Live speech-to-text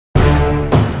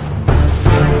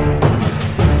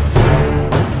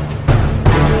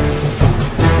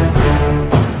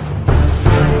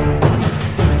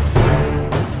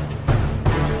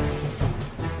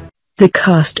The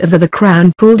cast of The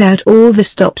Crown pulled out all the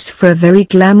stops for a very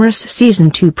glamorous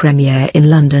Season 2 premiere in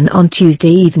London on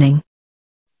Tuesday evening.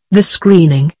 The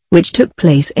screening, which took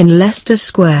place in Leicester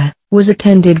Square, was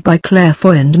attended by Claire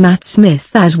Foy and Matt Smith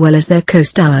as well as their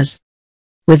co-stars.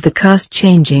 With the cast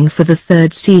changing for the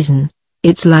third season,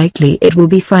 it's likely it will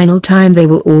be final time they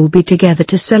will all be together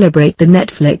to celebrate the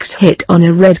Netflix hit on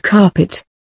a red carpet.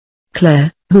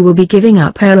 Claire, who will be giving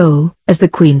up her role as the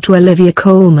Queen to Olivia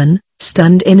Colman,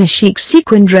 stunned in a chic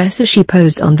sequin dress as she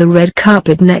posed on the red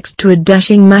carpet next to a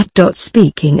dashing Matt.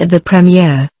 Speaking at the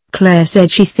premiere, Claire said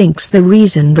she thinks the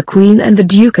reason the Queen and the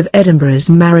Duke of Edinburgh's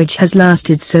marriage has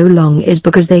lasted so long is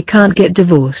because they can't get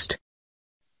divorced.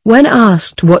 When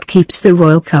asked what keeps the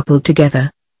royal couple together,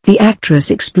 the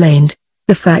actress explained,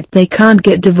 "The fact they can't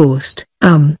get divorced,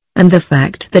 and the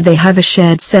fact that they have a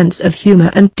shared sense of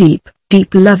humor and deep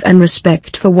love and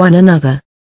respect for one another.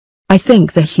 I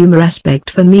think the humor aspect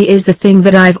for me is the thing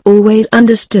that I've always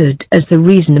understood as the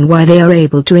reason why they are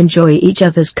able to enjoy each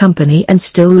other's company and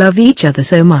still love each other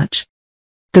so much."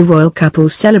 The royal couple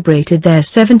celebrated their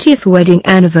 70th wedding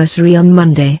anniversary on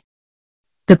Monday.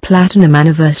 The platinum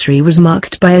anniversary was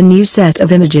marked by a new set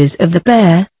of images of the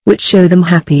pair, which show them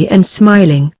happy and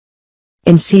smiling.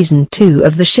 In Season 2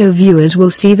 of the show, viewers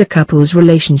will see the couple's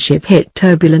relationship hit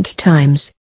turbulent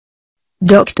times.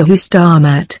 Doctor Who star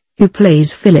Matt, who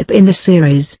plays Philip in the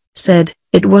series, said,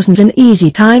 "It wasn't an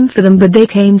easy time for them, but they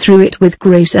came through it with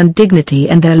grace and dignity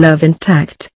and their love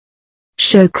intact."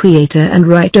 Show creator and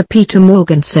writer Peter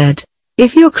Morgan said,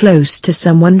 "If you're close to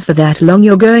someone for that long,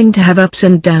 you're going to have ups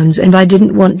and downs, and I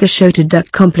didn't want the show to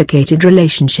duck complicated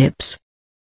relationships."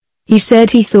 He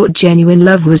said he thought genuine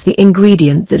love was the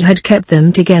ingredient that had kept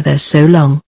them together so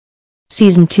long.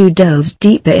 Season 2 delves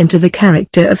deeper into the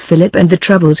character of Philip and the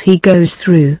troubles he goes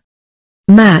through.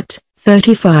 Matt,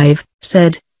 35,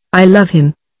 said, "I love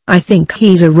him. I think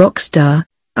he's a rock star.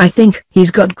 I think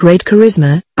he's got great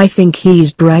charisma. I think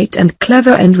he's bright and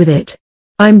clever, and with it,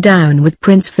 I'm down with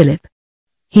Prince Philip.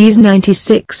 He's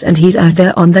 96 and he's out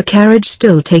there on the carriage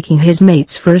still taking his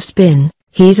mates for a spin.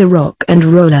 He's a rock and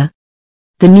roller."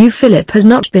 The new Philip has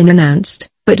not been announced,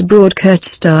 but Broadchurch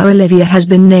star Olivia has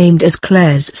been named as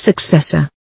Claire's successor.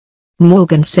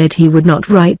 Morgan said he would not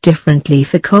write differently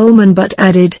for Colman, but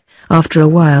added, "After a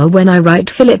while when I write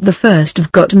Philip the First,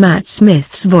 I've got Matt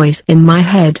Smith's voice in my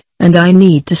head, and I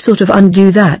need to sort of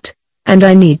undo that, and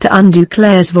I need to undo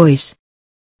Claire's voice."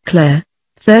 Claire,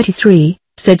 33,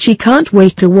 said she can't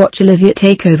wait to watch Olivia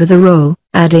take over the role,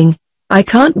 adding, "I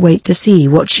can't wait to see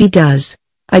what she does.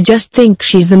 I just think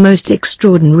she's the most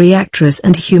extraordinary actress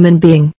and human being."